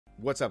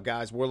What's up,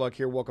 guys? Warlug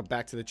here. Welcome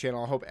back to the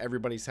channel. I hope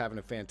everybody's having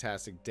a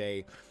fantastic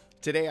day.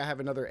 Today I have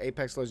another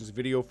Apex Legends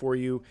video for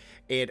you,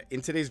 and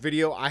in today's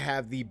video I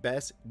have the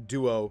best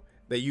duo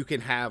that you can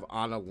have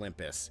on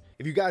Olympus.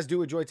 If you guys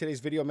do enjoy today's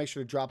video, make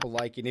sure to drop a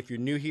like, and if you're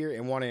new here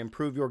and want to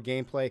improve your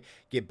gameplay,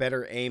 get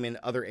better aim and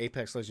other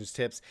Apex Legends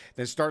tips,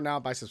 then start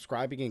now by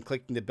subscribing and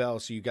clicking the bell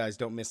so you guys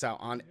don't miss out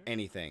on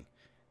anything.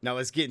 Now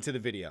let's get into the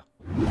video.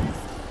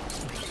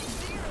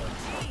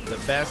 The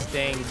best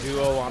dang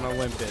duo on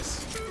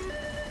Olympus.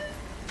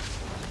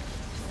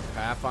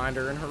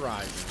 Pathfinder and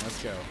Horizon.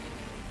 Let's go.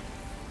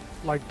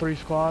 Like 3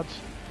 squads.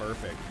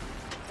 Perfect.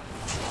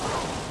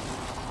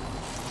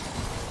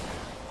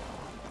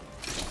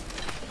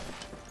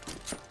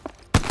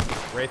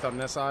 Wraith on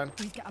this side.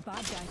 We've got a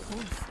bad guy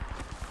close.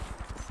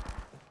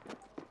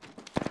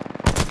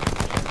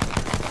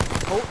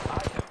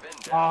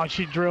 Oh,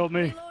 she drilled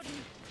me.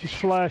 She's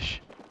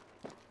flesh.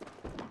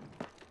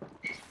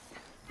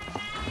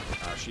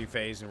 She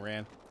phased and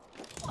ran.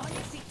 On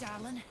your feet,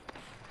 darling.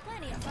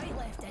 Plenty of fight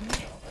left in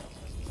you.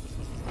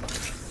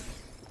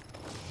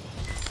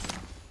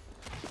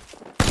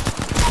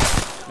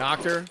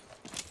 Knocked her.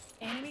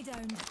 Enemy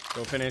down.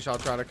 Go finish. I'll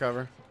try to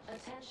cover.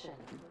 Attention.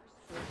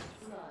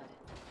 First blood.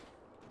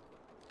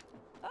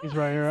 He's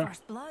right here.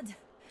 First blood.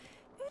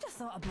 Who'd have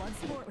thought a blood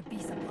sport would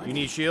be so bloody? You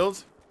need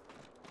shields?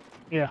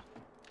 Yeah.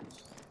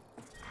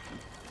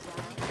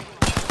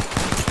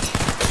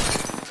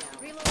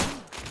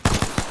 Reloading.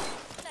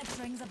 Next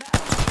ring's a bit.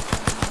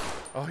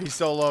 Oh, he's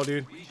so low,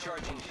 dude.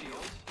 Recharging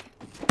shield.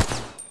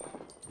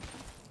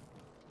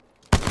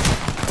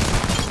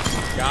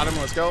 Got him.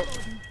 Let's go.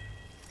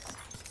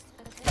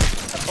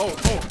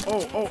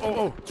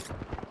 Oh.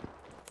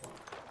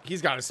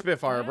 He's got a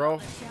Spitfire, bro.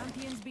 The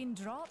champion's been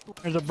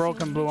dropped. There's a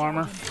broken blue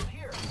armor.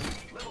 Here.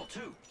 Level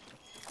 2.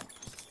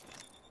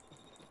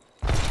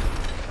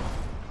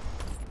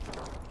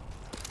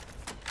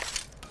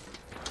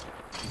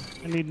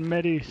 I need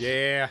middies.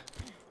 Yeah.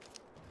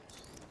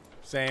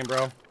 Same,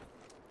 bro.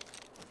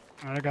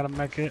 I gotta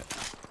make it.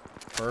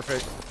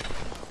 Perfect.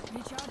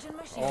 Recharging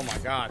my shield. Oh my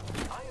god.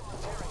 I am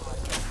repairing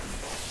myself.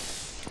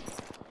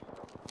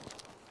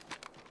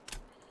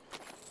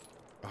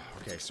 Oh,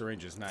 okay,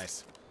 syringe is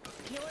nice.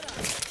 Heal it up.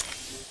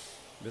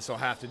 This will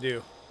have to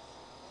do.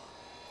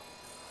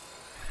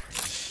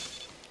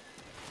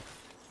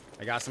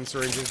 I got some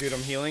syringes, dude.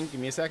 I'm healing.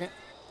 Give me a second.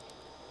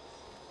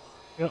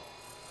 Yep.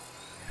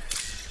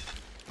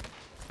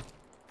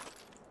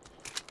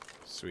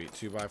 Sweet.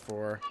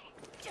 2x4.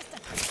 Just a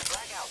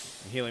Drag out.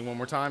 I'm healing one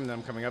more time, and then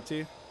I'm coming up to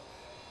you.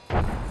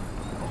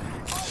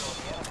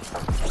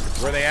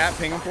 Where they at?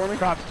 Ping them for me.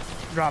 Drop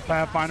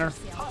Pathfinder.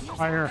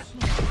 Right here.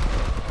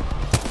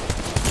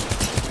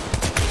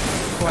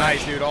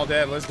 Nice, dude. All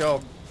dead. Let's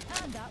go.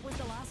 And that was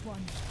the last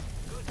one.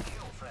 Good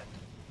kill, friend.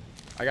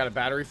 I got a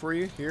battery for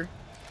you here.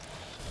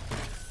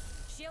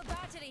 Shield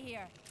battery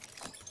here.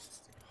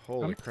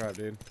 Holy crap,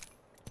 dude.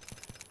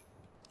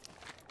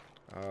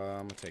 I'm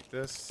gonna take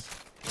this.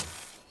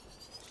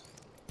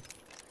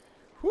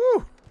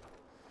 Whew.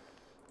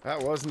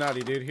 That was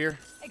nutty, dude. Here.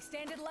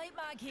 Extended light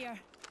mag here.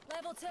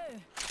 Level 2.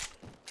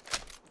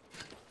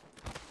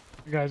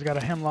 You guys got a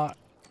hemlock.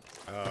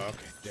 Oh, okay.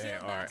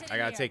 Damn. All right. I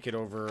gotta take it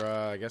over.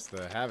 I guess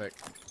the Havoc.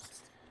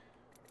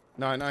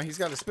 No, he's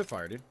got a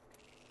Spitfire, dude.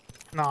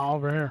 No,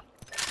 over here.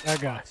 That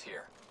guy. It's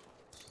here.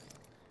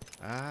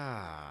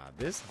 Ah,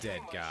 this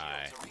dead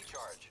guy. To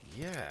recharge.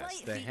 Yes,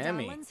 Light the feet,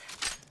 Hemi. darlings.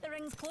 The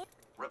ring's close.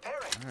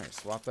 Repairing. All right,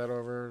 swap that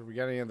over. We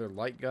got any other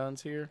light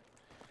guns here?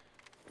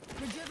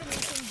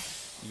 Rejuvenating.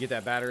 You get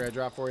that battery I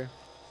dropped for you?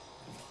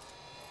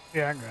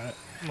 Yeah, I got it.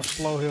 I'm a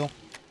slow heal.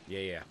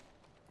 Yeah.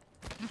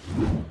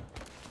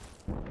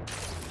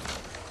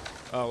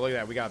 Oh, look at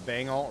that. We got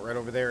Bang Alt right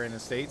over there in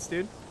Estates,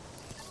 dude.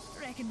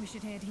 Reckon we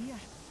should head here.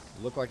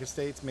 Look like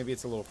Estates. Maybe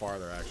it's a little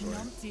farther, actually.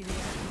 Numpty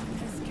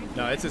there.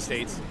 No, it's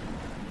Estates.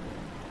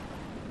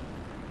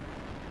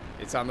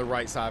 It's on the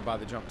right side by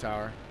the jump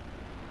tower.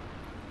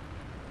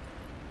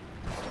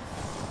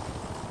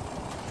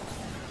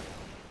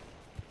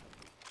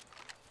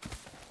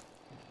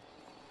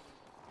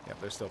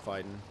 Yep, they're still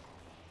fighting.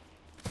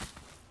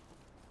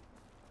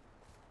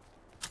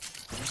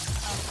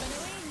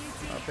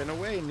 Up and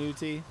away,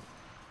 Newty.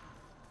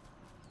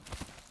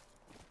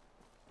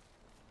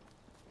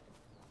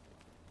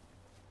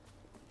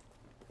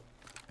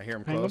 I hear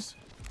him Hang close.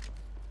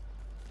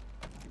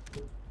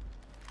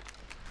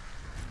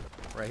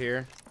 Right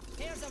here.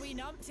 Here's a wee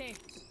numpty.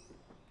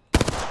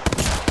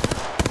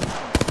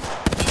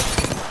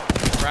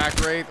 Crack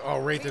Wraith. Oh,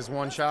 Wraith is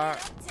one shot.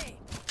 Numpty.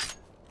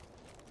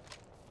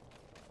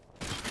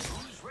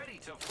 Who's ready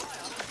to fly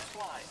on the zip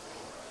line?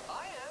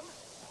 I am.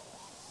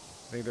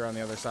 I think they're on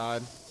the other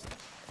side.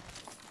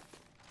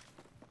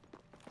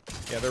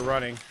 Yeah, they're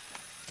running.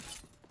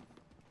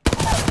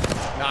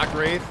 Knock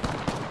Wraith.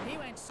 He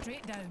went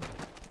straight down.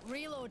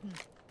 Reloading.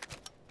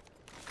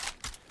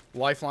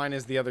 Lifeline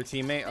is the other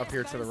teammate up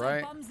here to the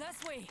right. Bums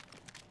this way.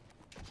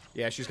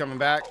 Yeah, she's coming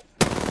back.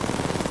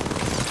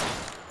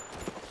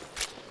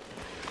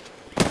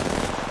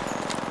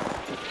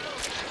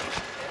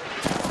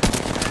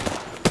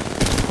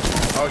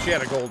 Oh, she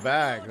had a gold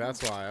bag.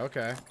 That's why.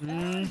 Okay.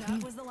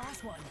 That was the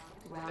last one.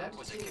 That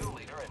was a kill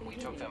leader, and we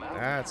took them out.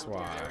 That's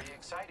why. Very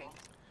exciting.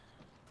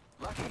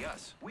 Lucky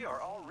us. We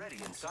are already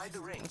inside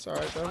the ring. That's all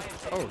right, though.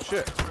 Oh,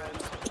 shit.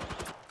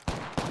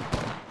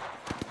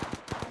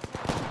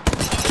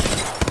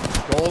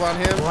 Gold on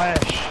him.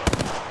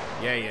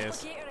 Flash. Yeah, he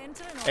is. Replicator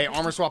enter and Hey,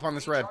 armor swap on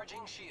this red.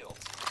 Charging shields.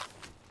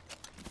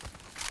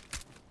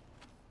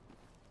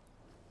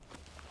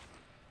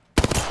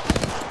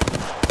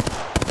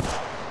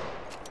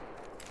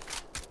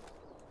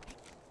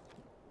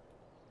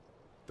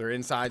 They're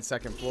inside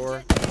second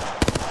floor.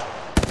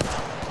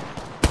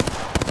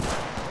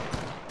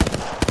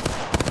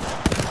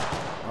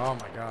 Oh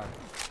my god.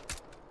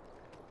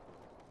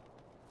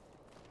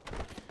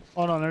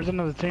 Oh no, there's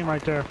another team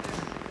right there.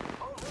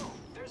 Oh no,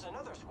 there's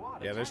another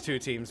squad. Yeah, there's two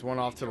teams. One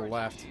off to the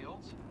left.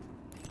 Shields.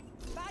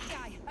 bad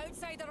guy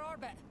outside their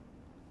orbit.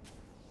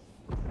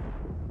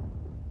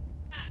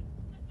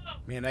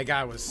 Man, that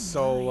guy was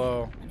so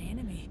low. An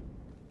enemy.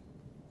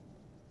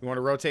 You want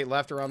to rotate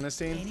left around this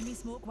team? Enemy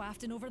smoke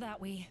wafting over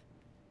that way.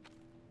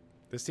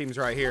 This team's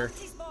right here.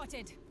 Bounty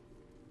spotted.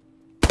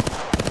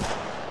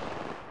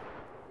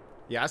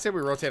 Yeah, I said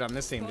we rotate on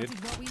this team, dude.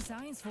 Spotted what we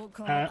science folk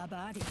call Uh. a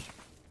baddie.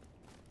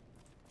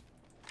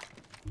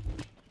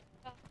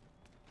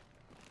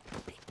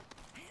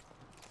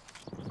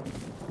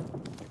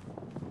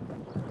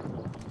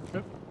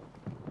 Yep.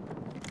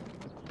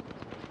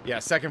 Yeah,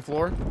 second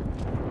floor.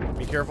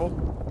 Be careful.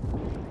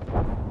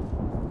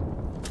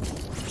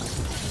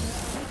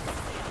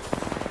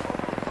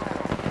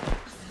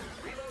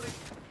 Reloading.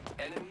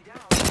 Enemy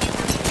down.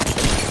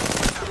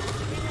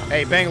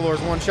 Hey,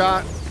 Bangalore's one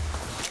shot.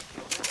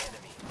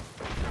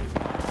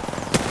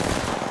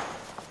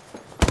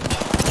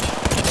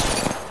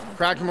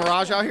 Cracked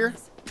Mirage out here.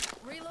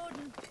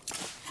 Reloading.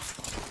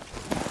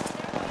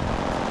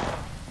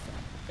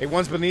 Hey,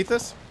 one's beneath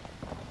us.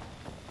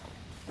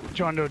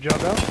 Trying to do a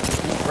jump out.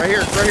 Right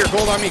here,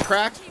 gold on me,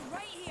 cracked. Hey,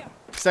 right here.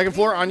 Second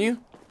floor on you. Need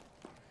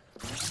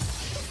a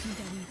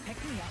wee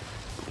pick me up.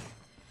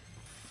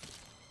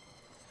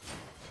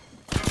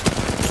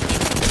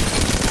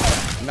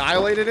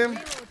 Annihilated him.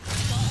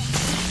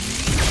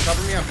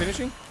 Cover me, I'm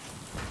finishing.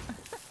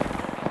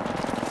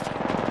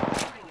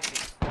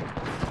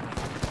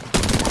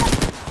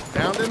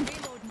 Downed him. Reloading.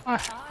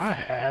 I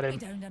had We him.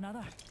 downed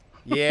another.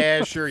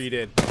 Yeah, sure you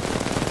did.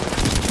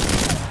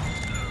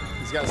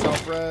 He's got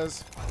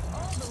self-res.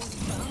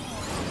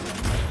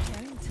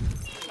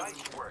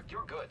 Nice work.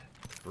 You're good.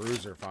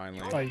 Bruiser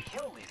finally. Like,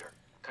 Kill leader.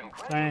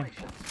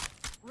 Congratulations.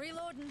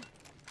 Reloading.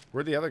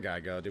 Where'd the other guy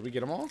go? Did we get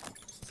them all?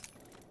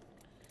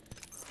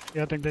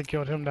 yeah, I think they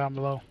killed him down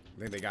below. I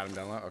think they got him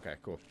down low. Okay,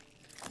 cool.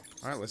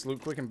 All right, let's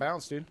loot quick and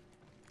bounce, dude.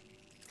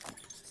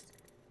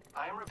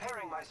 I am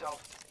repairing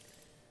myself.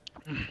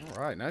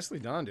 All right, nicely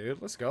done,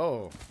 dude. Let's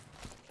go.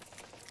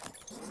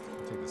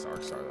 I'll take this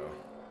arc star though.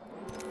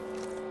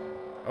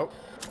 Oh,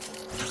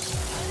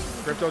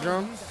 crypto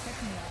drone. Use a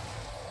pick me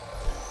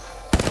up.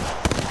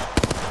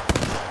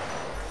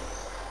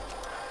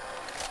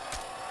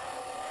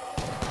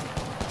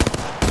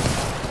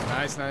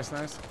 Nice, nice,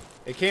 nice.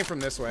 It came from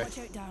this way. Watch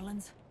out,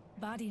 darlings.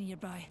 Baddie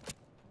nearby.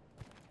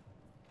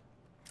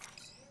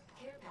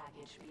 Care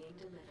package being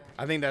delivered.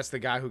 I think that's the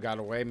guy who got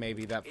away.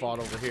 Maybe that fought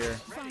over here.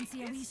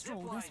 Fancy a wee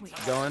stroll this way.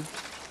 Going.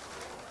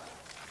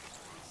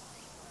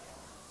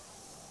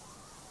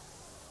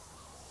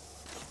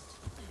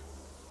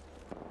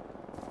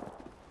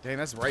 Dang,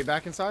 that's right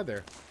back inside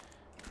there.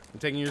 I'm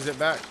taking your zip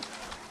back.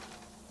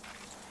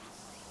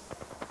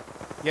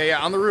 Yeah,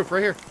 yeah, on the roof,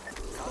 right here.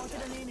 Spotted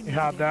an enemy. He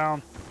hopped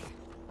down.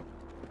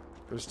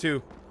 There's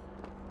two.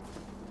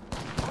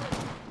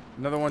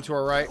 Another one to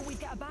our right. Oh, we've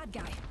got a bad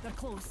guy. They're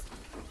close.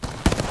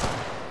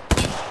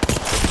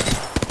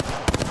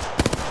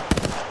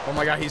 Oh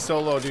my god, he's so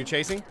low, dude.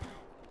 Chasing. Need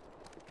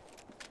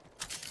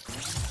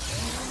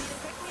a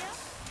pick me up?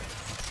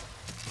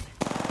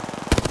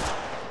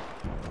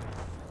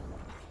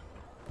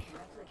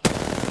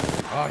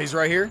 Oh, he's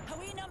right here. A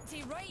wee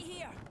numpty right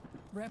here.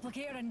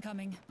 Replicator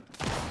incoming.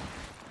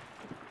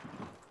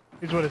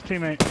 He's with his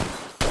teammate.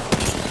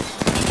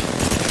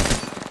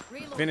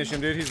 Reloading. Finish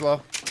him, dude. He's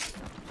low.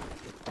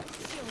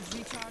 Shields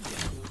recharging.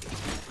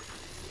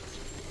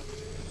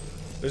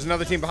 There's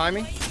another team behind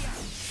me. Right here.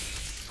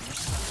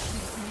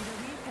 Need a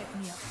wee pick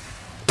me up.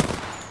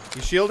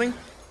 He's shielding.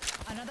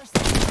 Another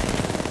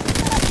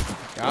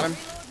side. Got him.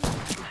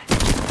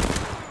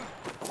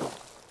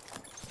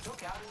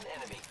 Took out an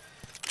enemy.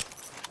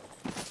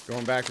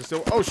 Going back to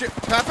still. Oh shit!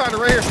 Pathfinder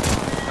right here.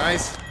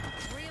 Nice.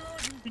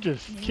 Reloading. You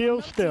just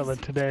killed Stella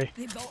today.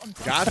 They built him.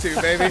 Got to,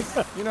 baby.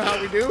 You know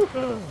how we do.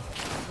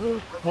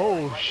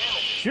 Oh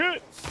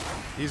shit!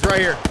 He's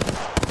right here.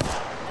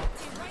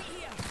 Right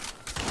here.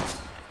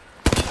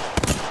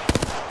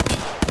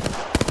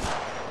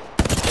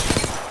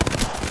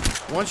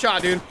 One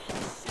shot, dude.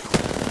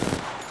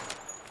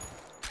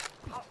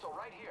 Hostile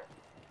right here.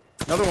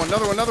 Another one.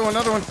 Another one. Another one.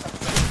 Another one.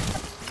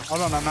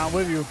 Hold on, I'm not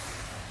with you.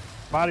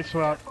 Body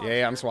swap. Yeah,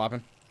 yeah. I'm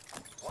swapping.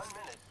 1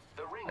 minute.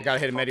 The ring I gotta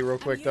hit a medi real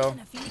quick I'm though.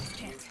 using a Phoenix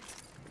kit.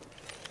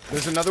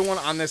 There's another one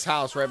on this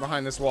house right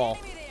behind this wall.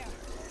 Enemy there.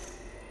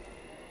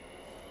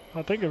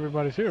 I think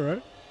everybody's here,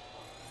 right?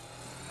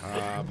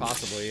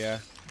 Possibly, yeah.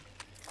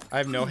 I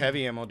have no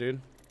heavy ammo,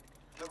 dude.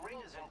 The ring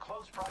is in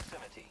close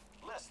proximity.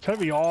 Less It's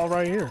heavy all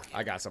right here.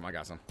 I got some. I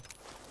got some.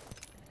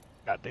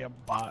 Goddamn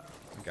bot.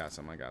 I got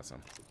some. I got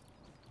some.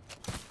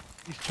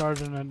 He's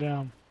charging that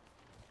down.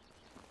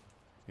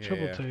 Yeah,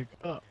 Triple yeah. take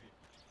up.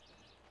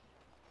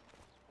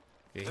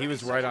 Yeah, he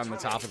was right on the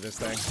top of this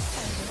thing.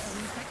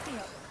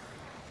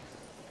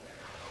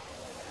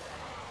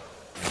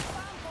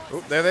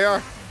 Oh, there they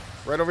are.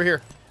 Right over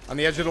here. On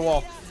the edge of the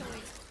wall.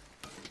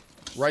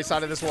 Right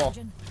side of this wall.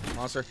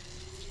 Monster.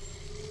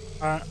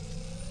 Alright.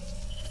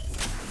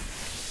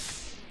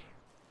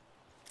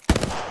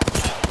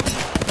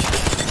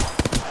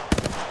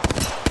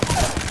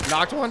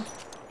 Knocked one.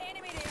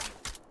 Enemy there.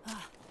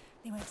 Ah,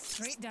 they went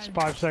straight down. It's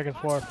 5 seconds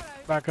for.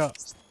 Back up.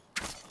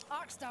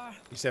 Arcstar.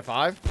 You said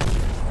 5?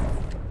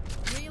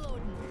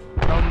 Reloading.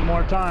 No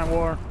more time,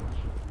 War.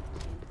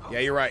 Yeah,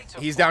 you're right.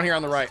 He's down here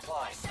on the right.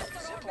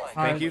 Zipline.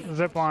 Thank you.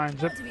 Zip line.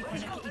 Zip. Not to be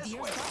pernickety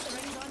dears, but the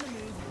ring's on the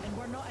move, and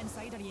we're not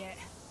inside her yet.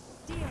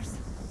 Dears,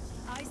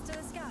 eyes to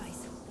the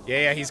skies. Yeah,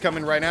 yeah, he's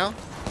coming right now.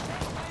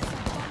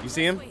 You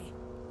see him?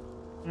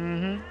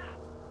 Mm-hmm.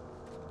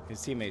 His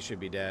teammate should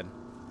be dead.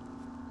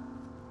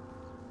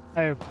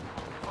 Hey.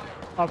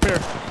 Up here.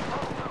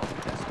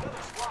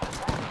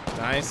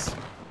 Nice.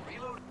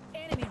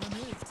 Enemy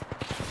removed.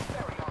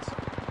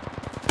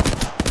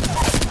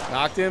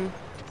 Knocked him.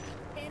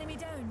 Enemy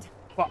downed.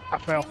 Fuck, I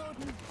fell.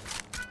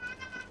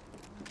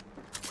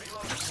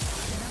 Reloading.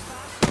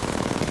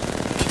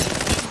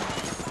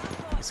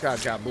 This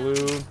guy's got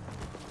blue.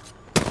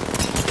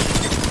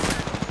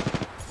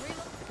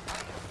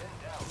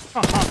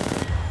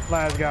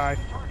 Last guy.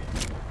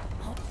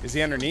 Is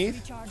he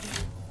underneath? Recharging.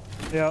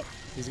 Yep.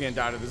 He's gonna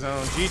die to the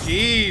zone.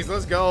 GG's,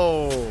 let's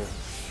go.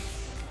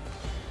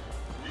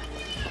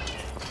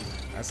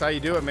 That's how you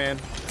do it, man.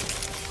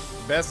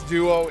 Best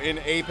duo in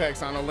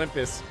Apex on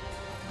Olympus.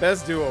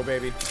 Best duo,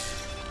 baby.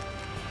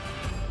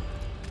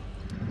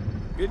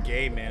 Good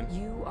game, man.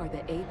 You are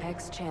the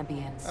Apex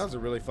champions. That was a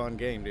really fun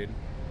game, dude.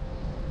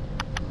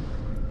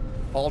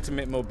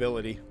 Ultimate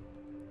mobility.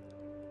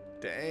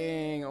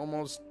 Dang,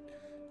 almost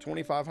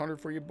 2,500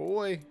 for your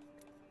boy.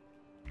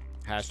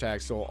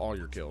 Hashtag stole all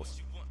your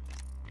kills.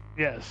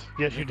 Yes.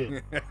 Yes, you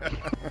did.